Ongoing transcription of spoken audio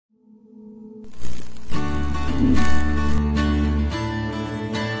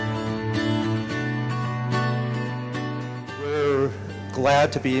We're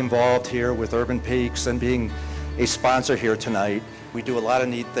glad to be involved here with Urban Peaks and being a sponsor here tonight. We do a lot of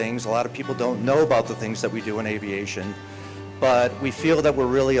neat things. A lot of people don't know about the things that we do in aviation, but we feel that we're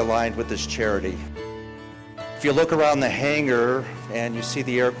really aligned with this charity. If you look around the hangar and you see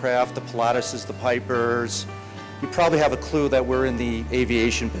the aircraft, the Pilatuses, the Pipers, you probably have a clue that we're in the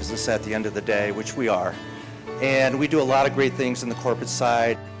aviation business at the end of the day, which we are. And we do a lot of great things in the corporate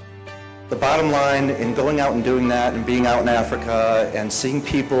side. The bottom line in going out and doing that and being out in Africa and seeing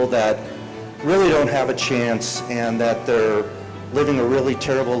people that really don't have a chance and that they're living a really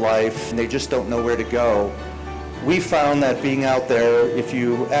terrible life and they just don't know where to go. We found that being out there, if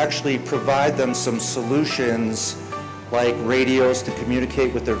you actually provide them some solutions like radios to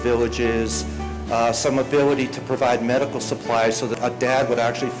communicate with their villages, some ability to provide medical supplies so that a dad would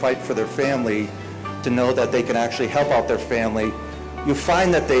actually fight for their family to know that they can actually help out their family, you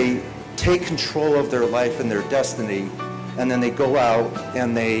find that they take control of their life and their destiny, and then they go out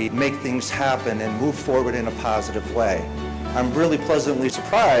and they make things happen and move forward in a positive way. I'm really pleasantly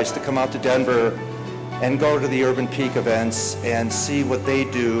surprised to come out to Denver and go to the Urban Peak events and see what they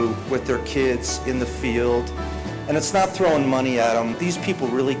do with their kids in the field. And it's not throwing money at them. These people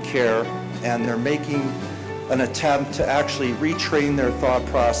really care, and they're making an attempt to actually retrain their thought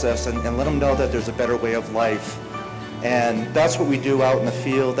process and let them know that there's a better way of life. And that's what we do out in the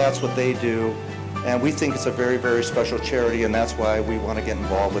field. That's what they do. And we think it's a very, very special charity, and that's why we want to get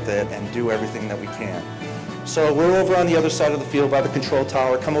involved with it and do everything that we can. So we're over on the other side of the field by the control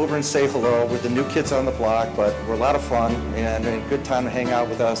tower. Come over and say hello. We're the new kids on the block, but we're a lot of fun and a good time to hang out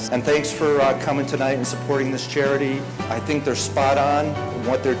with us. And thanks for coming tonight and supporting this charity. I think they're spot on in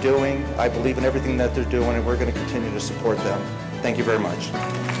what they're doing. I believe in everything that they're doing, and we're going to continue to support them. Thank you very much.